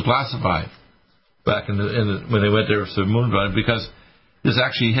moon was glassified. Back when they went there for the moon, because this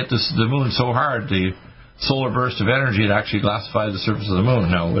actually hit the moon so hard, the solar burst of energy, it actually glassified the surface of the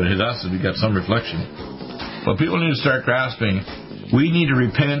moon. Now, when it hit us, we got some reflection. But people need to start grasping. We need to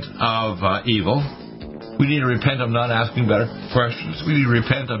repent of evil. We need to repent of not asking better questions. We need to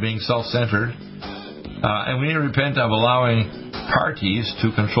repent of being self-centered. And we need to repent of allowing parties to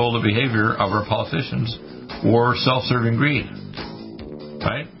control the behavior of our politicians or self-serving greed.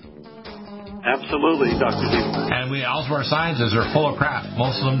 Right? Absolutely, Dr. D. And also our scientists are full of crap.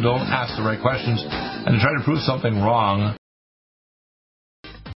 Most of them don't ask the right questions and try to prove something wrong.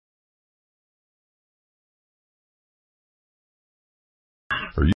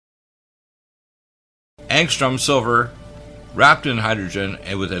 Angstrom silver wrapped in hydrogen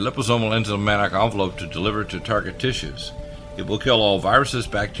and with a liposomal enzymatic envelope to deliver to target tissues. It will kill all viruses,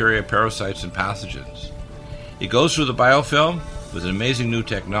 bacteria, parasites, and pathogens. It goes through the biofilm with an amazing new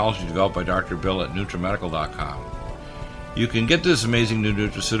technology developed by Dr. Bill at NutriMedical.com. You can get this amazing new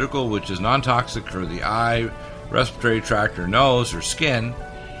nutraceutical, which is non-toxic for the eye, respiratory tract, or nose, or skin,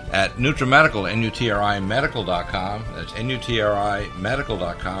 at NutriMedical, NutriMedical.com. That's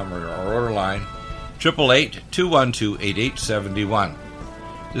NutriMedical.com, or our order line 888-212-8871.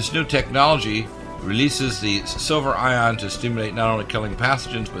 This new technology releases the silver ion to stimulate not only killing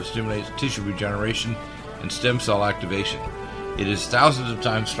pathogens, but stimulates tissue regeneration and stem cell activation. It is thousands of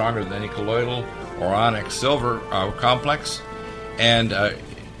times stronger than any colloidal or onyx silver complex, and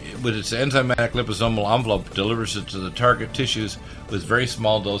with its enzymatic liposomal envelope, delivers it to the target tissues with very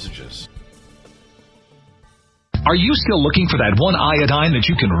small dosages. Are you still looking for that one iodine that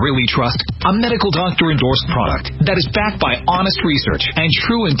you can really trust? A medical doctor-endorsed product that is backed by honest research and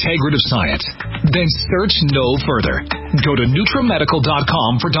true integrative science? Then search no further. Go to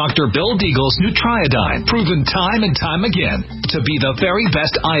NutriMedical.com for Dr. Bill Deagle's Nutriodine, proven time and time again to be the very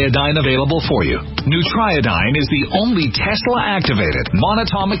best iodine available for you. Nutriodine is the only Tesla-activated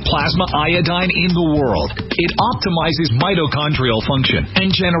monatomic plasma iodine in the world. It optimizes mitochondrial function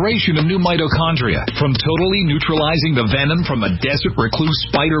and generation of new mitochondria from totally neutralizing the venom from a desert recluse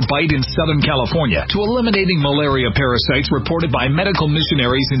spider bite in Southern California to eliminating malaria parasites reported by medical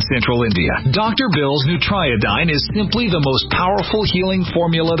missionaries in Central India. Dr. Bill's Nutriodine is simply the most powerful healing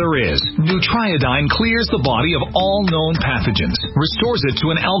formula there is. Nutriodine clears the body of all known pathogens, restores it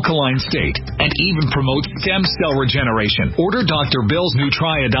to an alkaline state, and even promotes stem cell regeneration. Order Dr. Bill's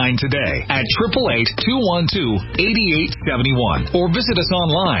Nutriodine today at 888-212-8871 or visit us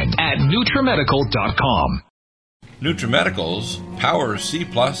online at NutriMedical.com. NutriMedical's Power C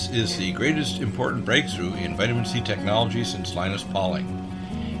Plus is the greatest important breakthrough in vitamin C technology since Linus Pauling.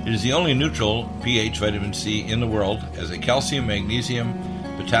 It is the only neutral pH vitamin C in the world as a calcium, magnesium,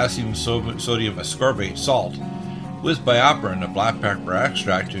 potassium, sodium ascorbate salt with BioPerine, a black pepper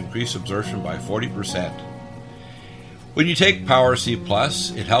extract, to increase absorption by 40%. When you take Power C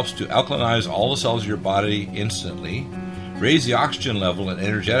Plus, it helps to alkalinize all the cells of your body instantly, raise the oxygen level and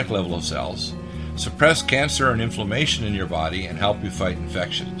energetic level of cells, suppress cancer and inflammation in your body, and help you fight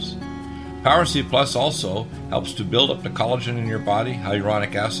infections. Power C Plus also helps to build up the collagen in your body,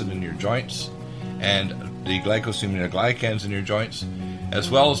 hyaluronic acid in your joints, and the glycosaminoglycans in your joints, as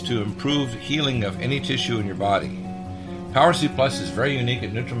well as to improve healing of any tissue in your body. Power C Plus is very unique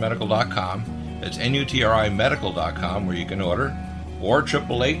at NutriMedical.com. That's NutriMedical.com, where you can order, or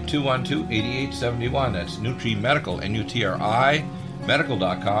 888-212-8871. That's NutriMedical, NUTRI,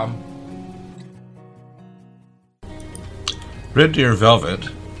 medical.com. Red Deer Velvet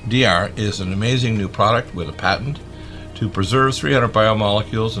DR is an amazing new product with a patent to preserve 300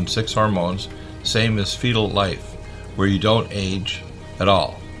 biomolecules and 6 hormones, same as fetal life, where you don't age at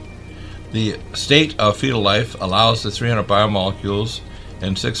all. The state of fetal life allows the 300 biomolecules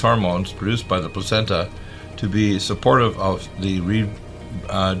and 6 hormones produced by the placenta to be supportive of the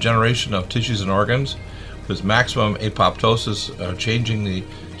regeneration of tissues and organs, with maximum apoptosis, changing the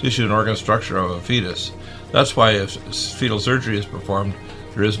tissue and organ structure of a fetus. That's why if fetal surgery is performed,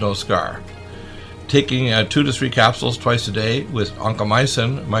 there is no scar. Taking 2 to 3 capsules twice a day with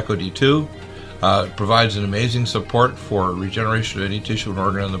oncomycin, myco-D2, provides an amazing support for regeneration of any tissue and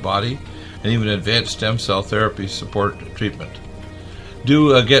organ in the body, and even advanced stem cell therapy support treatment.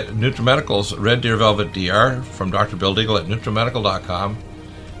 Do get NutriMedical's Red Deer Velvet DR from Dr. Bill DEAGLE at NutriMedical.com,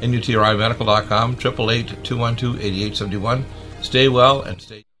 NUTRIMedical.com, 888-212-8871. Stay well and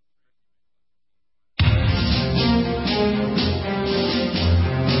stay...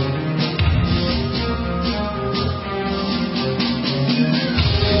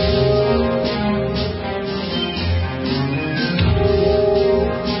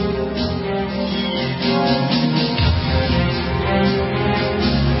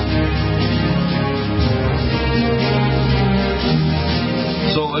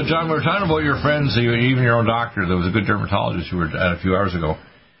 John, we were talking about your friends, even your own doctor. There was a good dermatologist you were at a few hours ago.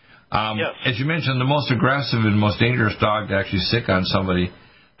 Yes. As you mentioned, the most aggressive and most dangerous dog to actually sick on somebody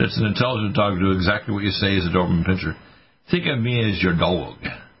that's an intelligent dog to do exactly what you say is a Doberman Pinscher. Think of me as your dog.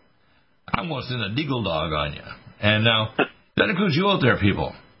 I'm going to send a DEAGLE dog on you. And now, that includes you out there,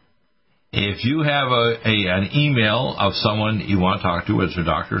 people. If you have an email of someone you want to talk to, whether it's a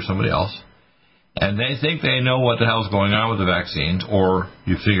doctor or somebody else, and they think they know what the hell's going on with the vaccines, or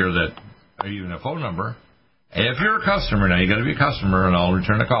you figure that, or even a phone number, if you're a customer, now you got to be a customer, and I'll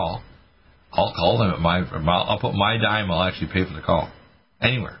return a call. I'll call them I'll put my dime, I'll actually pay for the call.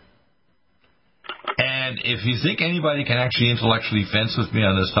 Anywhere. And if you think anybody can actually intellectually fence with me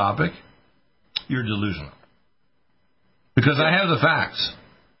on this topic, you're delusional. Because I have the facts.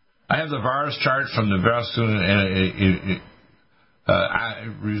 I have the virus chart from the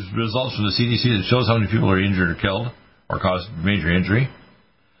results from the CDC that shows how many people are injured or killed or caused major injury.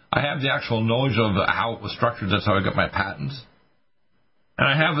 I have the actual knowledge of how it was structured. That's how I got my patents. And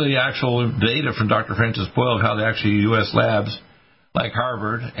I have the actual data from Dr. Francis Boyle of how the actual U.S. labs like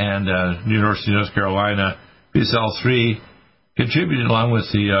Harvard and University of North Carolina, PSL3, contributed along with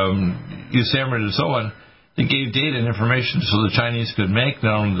the USAMRIID and so on. They gave data and information so the Chinese could make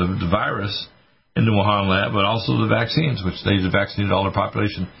not only the virus in the Wuhan lab, but also the vaccines, which they vaccinated all their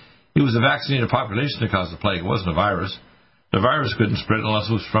population. It was the vaccinated population that caused the plague. It wasn't a virus. The virus couldn't spread unless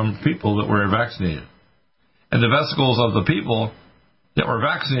it was from people that were vaccinated. And the vesicles of the people that were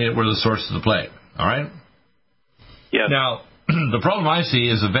vaccinated were the source of the plague. All right? Yes. Now, the problem I see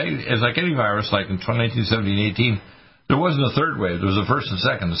is like any virus, like in 1917 and 18, there wasn't a third wave. There was a first and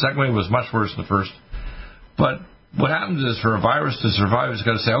second. The second wave was much worse than the first. But what happens is for a virus to survive, it's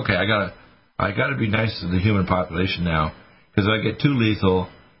got to say, okay, I got to be nice to the human population now, because if I get too lethal,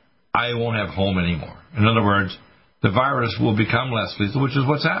 I won't have home anymore. In other words, the virus will become less lethal, which is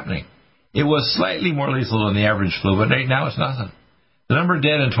what's happening. It was slightly more lethal than the average flu, but right now it's nothing. The number of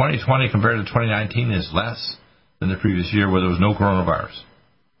dead in 2020 compared to 2019 is less than the previous year where there was no coronavirus.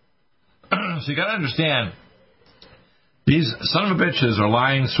 So you got to understand, these son of a bitches are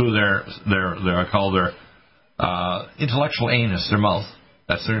lying through their I call their intellectual anus, their mouth.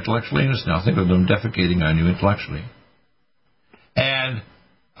 That's their intellectual anus now. Think of them defecating on you intellectually. And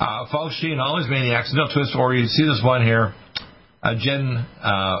Fauci and all these maniacs, they'll twist, or you see this one here, Jen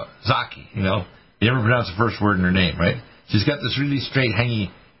Psaki, you know. You never pronounce the first word in her name, right? She's got this really straight, hangy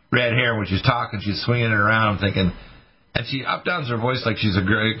red hair. When she's talking, she's swinging it around, thinking, and she up-downs her voice like she's a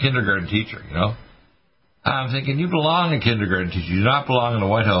kindergarten teacher, you know. I'm thinking, you belong in kindergarten teacher. You do not belong in the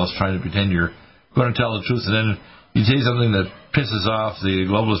White House trying to pretend you're going to tell the truth, and then you say something that pisses off the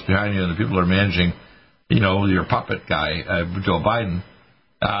globalists behind you and the people who are managing your puppet guy, Joe Biden,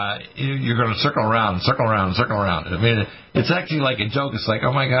 you're going to circle around. I mean, it's actually like a joke. It's like,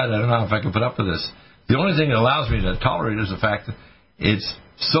 oh my God, I don't know if I can put up with this. The only thing that allows me to tolerate it is the fact that it's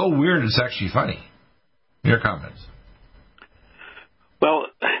so weird it's actually funny. Your comments? Well,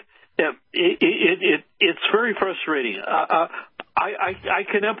 it's very frustrating. I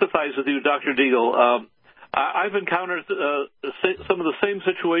can empathize with you, Dr. Deagle. I've encountered some of the same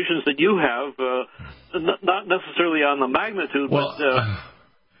situations that you have, not necessarily on the magnitude, but...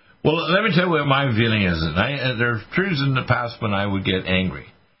 Well, let me tell you what my feeling is. There are periods in the past when I would get angry.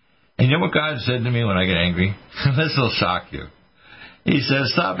 And you know what God said to me when I get angry? This will shock you. He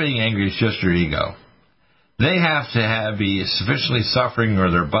says, stop being angry, it's just your ego. They have to be sufficiently suffering or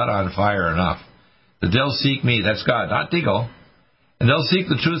their butt on fire enough that they'll seek me, that's God, not Deagle, and they'll seek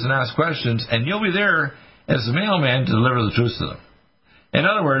the truth and ask questions, and you'll be there as the mailman to deliver the truth to them. In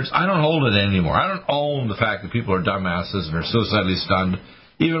other words, I don't hold it anymore. I don't own the fact that people are dumbasses and are suicidally stunned.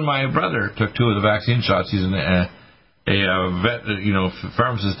 Even my brother took 2 of the vaccine shots. He's a vet,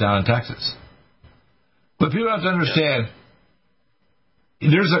 pharmacist down in Texas. But people have to understand,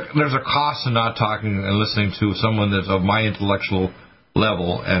 there's a cost to not talking and listening to someone that's of my intellectual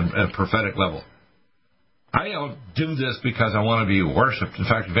level and prophetic level. I don't do this because I want to be worshipped. In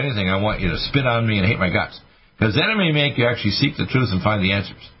fact, if anything, I want you to spit on me and hate my guts. Because then it may make you actually seek the truth and find the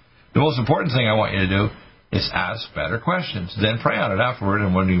answers. The most important thing I want you to do is ask better questions. Then pray on it afterward,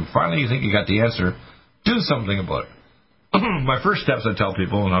 and when you finally think you got the answer, do something about it. My first steps I tell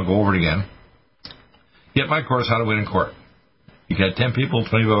people, and I'll go over it again, get my course, How to Win in Court. You get 10 people,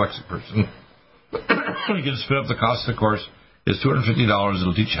 $20 a person. You can split up the cost of the course. It's $250.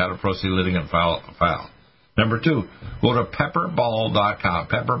 It'll teach you how to proceed litigant and file. Number 2, go to pepperball.com.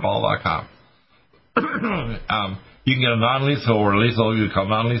 Pepperball.com. You can get a non-lethal or lethal, you call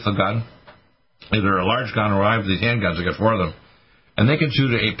non-lethal gun. Either a large gun or I have these handguns. I got 4 of them, and they can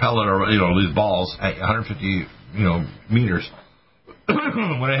shoot a pellet or these balls at 150 meters.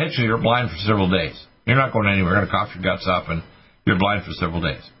 When it hits you, you're blind for several days. You're not going anywhere. You're going to cough your guts up, and you're blind for several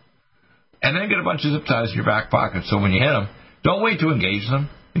days. And then get a bunch of zip ties in your back pocket. So when you hit them, don't wait to engage them.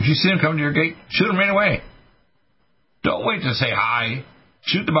 If you see them come to your gate, shoot them right away. Don't wait to say hi.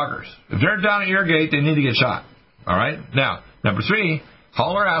 Shoot the buggers. If they're down at your gate, they need to get shot. All right? Now, number 3,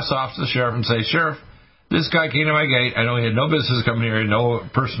 haul their ass off to the sheriff and say, Sheriff, this guy came to my gate. I know he had no business coming here, no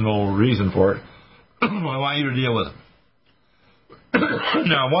personal reason for it. I want you to deal with him.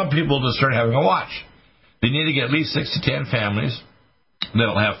 Now, I want people to start having a watch. They need to get at least 6 to 10 families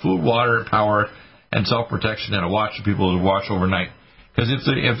that'll have food, water, power, and self-protection, and a watch of people to watch overnight. Because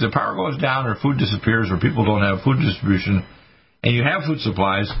if the power goes down or food disappears or people don't have food distribution and you have food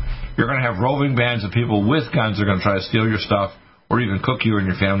supplies, you're going to have roving bands of people with guns that are going to try to steal your stuff or even cook you and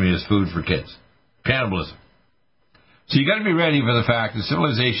your family as food for kids. Cannibalism. So you got to be ready for the fact that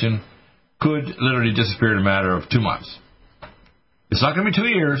civilization could literally disappear in a matter of 2 months. It's not going to be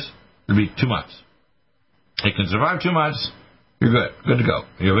 2 years. It'll be 2 months. It can survive 2 months. You're good to go.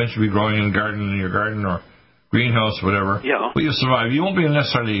 You'll eventually be growing in your garden or greenhouse or whatever. Yeah. But you'll survive. You won't be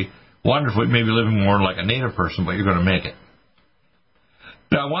necessarily wonderful. You may be living more like a native person, but you're going to make it.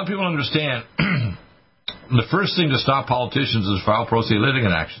 Now, I want people to understand the first thing to stop politicians is file pro se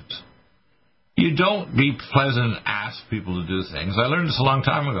litigant actions. You don't be pleasant and ask people to do things. I learned this a long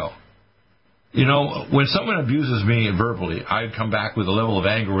time ago. When someone abuses me verbally, I come back with a level of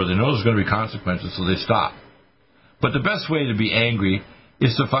anger where they know there's going to be consequences, so they stop. But the best way to be angry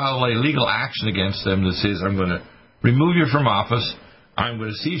is to file a legal action against them that says, I'm going to remove you from office, I'm going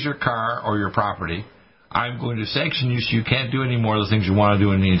to seize your car or your property, I'm going to sanction you so you can't do any more of the things you want to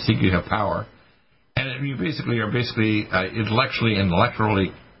do and you think you have power. And you basically are intellectually and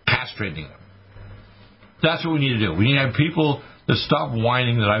electorally castrating them. That's what we need to do. We need to have people that stop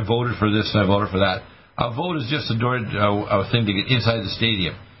whining that I voted for this and I voted for that. A vote is just a thing to get inside the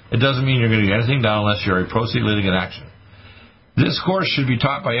stadium. It doesn't mean you're going to get anything done unless you're a pro se litigant action. This course should be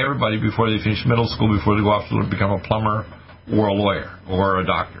taught by everybody before they finish middle school, before they go off to become a plumber or a lawyer or a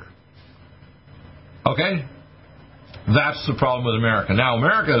doctor. Okay? That's the problem with America. Now,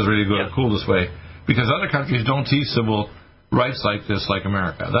 America is really good, cool this way because other countries don't teach civil rights like this, like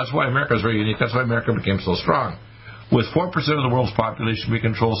America. That's why America is very unique. That's why America became so strong. With 4% of the world's population, we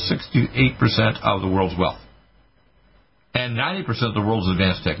control 68% of the world's wealth and 90% of the world's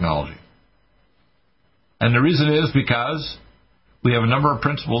advanced technology. And the reason is because we have a number of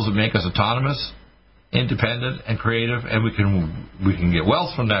principles that make us autonomous, independent, and creative, and we can get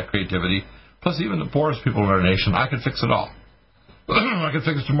wealth from that creativity. Plus, even the poorest people in our nation, I could fix it all. I could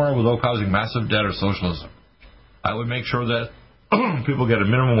fix it tomorrow without causing massive debt or socialism. I would make sure that people get a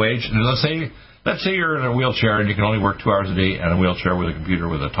minimum wage. And let's say you're in a wheelchair and you can only work 2 hours a day in a wheelchair with a computer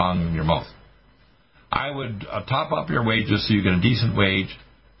with a tongue in your mouth. I would top up your wages so you get a decent wage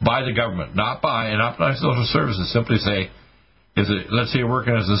by the government, not by social services. Simply say, let's say you're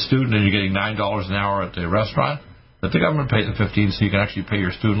working as a student and you're getting $9 an hour at the restaurant, let the government pay the $15 so you can actually pay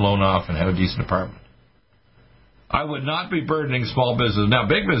your student loan off and have a decent apartment. I would not be burdening small business. Now,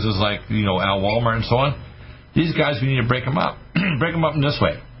 big business like, Walmart and so on, these guys, we need to break them up. Break them up in this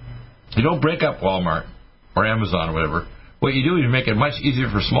way. You don't break up Walmart or Amazon or whatever. What you do is you make it much easier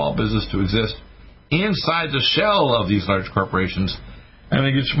for small business to exist inside the shell of these large corporations, and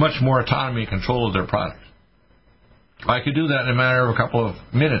they get much more autonomy and control of their product. I could do that in a matter of a couple of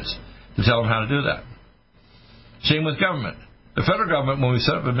minutes to tell them how to do that. Same with government. The federal government, when we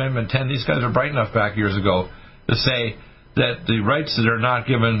set up Amendment 10, these guys are bright enough back years ago to say that the rights that are not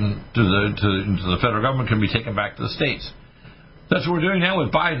given to the federal government can be taken back to the states. That's what we're doing now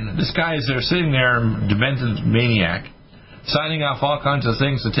with Biden. This guy is there sitting there, demented maniac, signing off all kinds of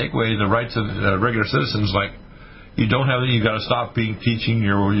things to take away the rights of regular citizens, like you got to stop teaching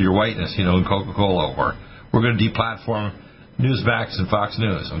your whiteness, in Coca-Cola, or we're going to deplatform Newsmax and Fox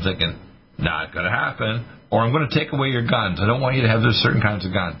News. I'm thinking, not going to happen. Or I'm going to take away your guns. I don't want you to have certain kinds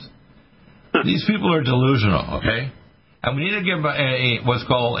of guns. These people are delusional, okay? And we need to give we're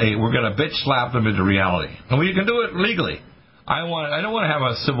going to bitch slap them into reality. And we can do it legally. I don't want to have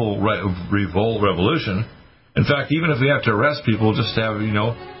a civil revolution. In fact, even if we have to arrest people, just have,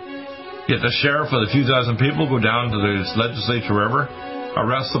 get the sheriff with a few dozen people, go down to the legislature, wherever,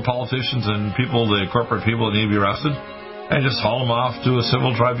 arrest the politicians and the corporate people that need to be arrested, and just haul them off to a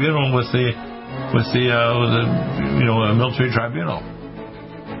civil tribunal with a military tribunal.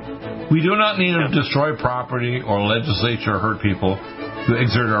 We do not need to destroy property or legislature or hurt people to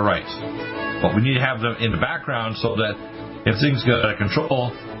exert our rights. But we need to have them in the background so that if things get out of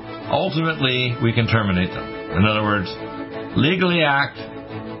control, ultimately we can terminate them. In other words, legally act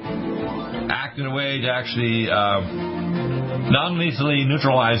in a way to actually non-lethally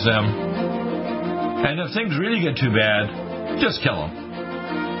neutralize them. And if things really get too bad, just kill them.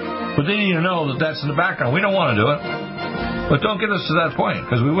 But they need to know that that's in the background. We don't want to do it. But don't get us to that point,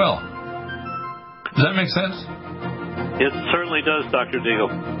 because we will. Does that make sense? It certainly does, Dr. Deagle.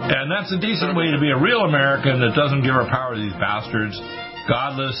 And that's a decent way to be a real American that doesn't give our power to these bastards.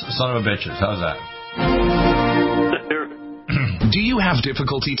 Godless son of a bitches. How's that? Do you have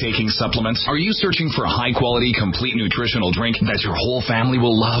difficulty taking supplements? Are you searching for a high-quality, complete nutritional drink that your whole family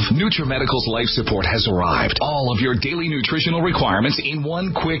will love? NutriMedical's Life Support has arrived. All of your daily nutritional requirements in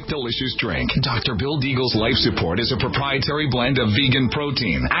one quick, delicious drink. Dr. Bill Deagle's Life Support is a proprietary blend of vegan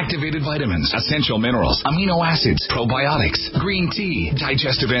protein, activated vitamins, essential minerals, amino acids, probiotics, green tea,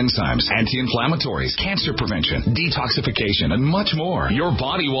 digestive enzymes, anti-inflammatories, cancer prevention, detoxification, and much more. Your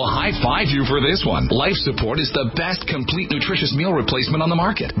body will high-five you for this one. Life Support is the best complete nutritious meal replacement on the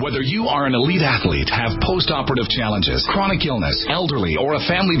market. Whether you are an elite athlete, have post-operative challenges, chronic illness, elderly, or a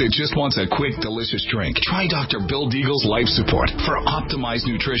family that just wants a quick, delicious drink, try Dr. Bill Deagle's Life Support for optimized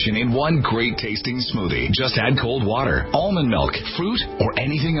nutrition in one great-tasting smoothie. Just add cold water, almond milk, fruit, or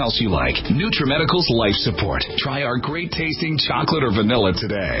anything else you like. NutriMedical's Life Support. Try our great-tasting chocolate or vanilla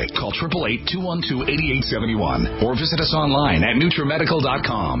today. Call 888-212-8871 or visit us online at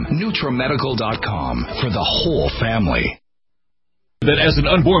NutriMedical.com. NutriMedical.com for the whole family. That as an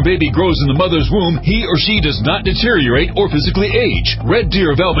unborn baby grows in the mother's womb, he or she does not deteriorate or physically age. Red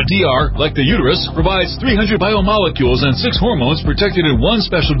Deer Velvet DR, like the uterus, provides 300 biomolecules and 6 hormones protected in one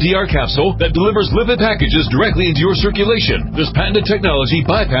special DR capsule that delivers lipid packages directly into your circulation. This patented technology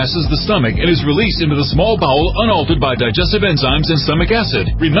bypasses the stomach and is released into the small bowel unaltered by digestive enzymes and stomach acid.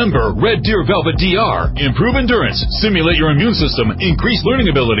 Remember, Red Deer Velvet DR. Improve endurance, stimulate your immune system, increase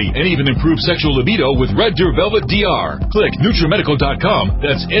learning ability, and even improve sexual libido with Red Deer Velvet DR. Click NutriMedical.com.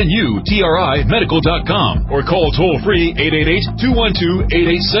 That's NUTRI medical.com or call toll-free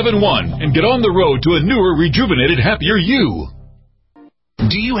 888-212-8871 and get on the road to a newer, rejuvenated, happier you.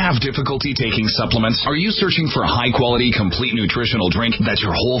 Do you have difficulty taking supplements? Are you searching for a high-quality, complete nutritional drink that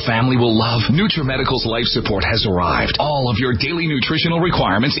your whole family will love? NutriMedical's Life Support has arrived. All of your daily nutritional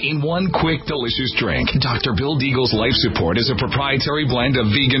requirements in one quick, delicious drink. Dr. Bill Deagle's Life Support is a proprietary blend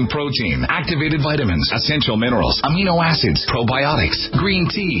of vegan protein, activated vitamins, essential minerals, amino acids, probiotics, green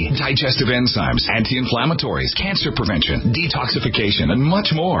tea, digestive enzymes, anti-inflammatories, cancer prevention, detoxification, and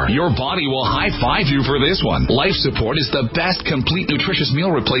much more. Your body will high-five you for this one. Life Support is the best complete nutritious best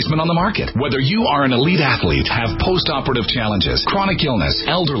meal replacement on the market. Whether you are an elite athlete, have post-operative challenges, chronic illness,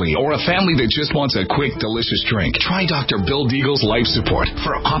 elderly, or a family that just wants a quick, delicious drink, try Dr. Bill Deagle's Life Support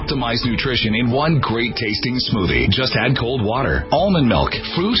for optimized nutrition in one great tasting smoothie. Just add cold water, almond milk,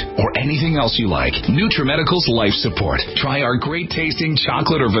 fruit, or anything else you like. NutriMedical's Life Support. Try our great tasting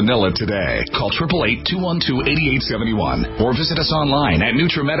chocolate or vanilla today. Call 888-212-8871 or visit us online at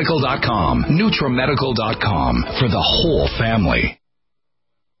NutriMedical.com. NutriMedical.com for the whole family.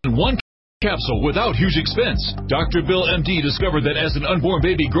 One capsule without huge expense. Dr. Bill MD discovered that as an unborn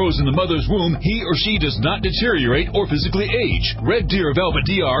baby grows in the mother's womb, he or she does not deteriorate or physically age. Red Deer Velvet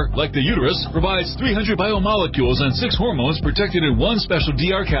DR, like the uterus, provides 300 biomolecules and 6 hormones protected in one special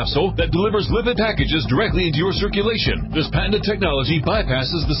DR capsule that delivers lipid packages directly into your circulation. This patented technology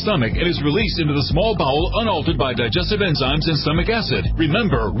bypasses the stomach and is released into the small bowel unaltered by digestive enzymes and stomach acid.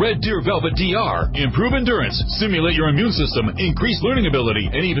 Remember, Red Deer Velvet DR. Improve endurance, stimulate your immune system, increase learning ability,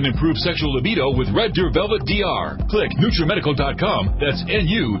 and even improve sexual libido with Red Deer Velvet DR. Click NutriMedical.com, that's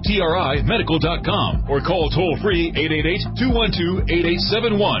NutriMedical.com, or call toll-free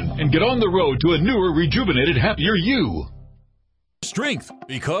 888-212-8871 and get on the road to a newer, rejuvenated, happier you. Strength,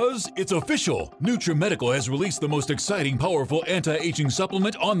 because it's official. NutriMedical has released the most exciting, powerful anti-aging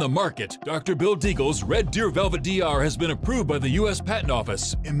supplement on the market. Dr. Bill Deagle's Red Deer Velvet DR has been approved by the U.S. Patent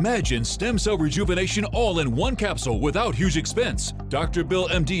Office. Imagine stem cell rejuvenation all in one capsule without huge expense. Dr. Bill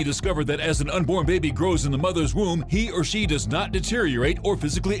MD discovered that as an unborn baby grows in the mother's womb, he or she does not deteriorate or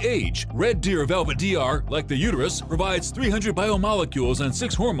physically age. Red Deer Velvet DR, like the uterus, provides 300 biomolecules and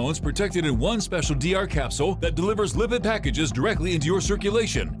 6 hormones protected in one special DR capsule that delivers lipid packages directly into your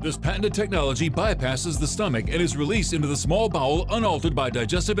circulation. This patented technology bypasses the stomach and is released into the small bowel unaltered by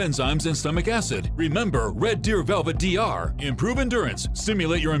digestive enzymes and stomach acid. Remember, Red Deer Velvet DR. Improve endurance,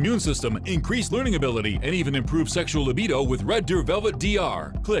 stimulate your immune system, increase learning ability, and even improve sexual libido with Red Deer Velvet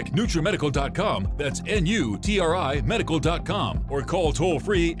DR. Click NutriMedical.com, that's NutriMedical.com, or call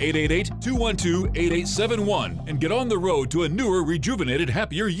toll-free 888-212-8871 and get on the road to a newer, rejuvenated,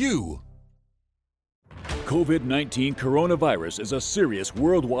 happier you. COVID-19 coronavirus is a serious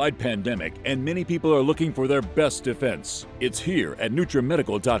worldwide pandemic, and many people are looking for their best defense. It's here at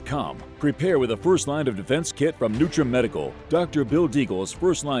NutriMedical.com. Prepare with a first line of defense kit from NutriMedical. Dr. Bill Deagle's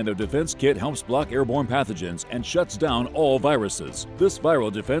first line of defense kit helps block airborne pathogens and shuts down all viruses. This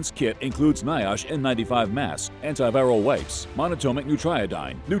viral defense kit includes NIOSH N95 mask, antiviral wipes, monatomic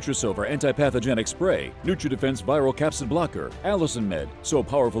nutriodine, Nutrisilver antipathogenic spray, NutriDefense viral capsid blocker, Allison Med, so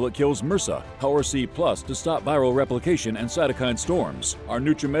powerful it kills MRSA, Power C Plus to stop viral replication and cytokine storms. Our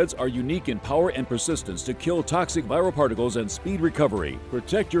NutriMeds are unique in power and persistence to kill toxic viral particles and speed recovery.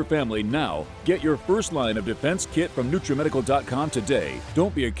 Protect your family now. Get your first line of defense kit from NutriMedical.com today.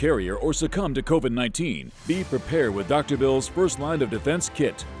 Don't be a carrier or succumb to COVID-19. Be prepared with Dr. Bill's first line of defense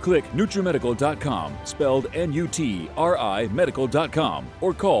kit. Click NutriMedical.com, spelled N-U-T-R-I Medical.com,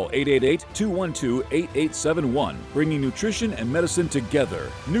 or call 888-212-8871, bringing nutrition and medicine together.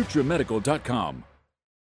 NutriMedical.com.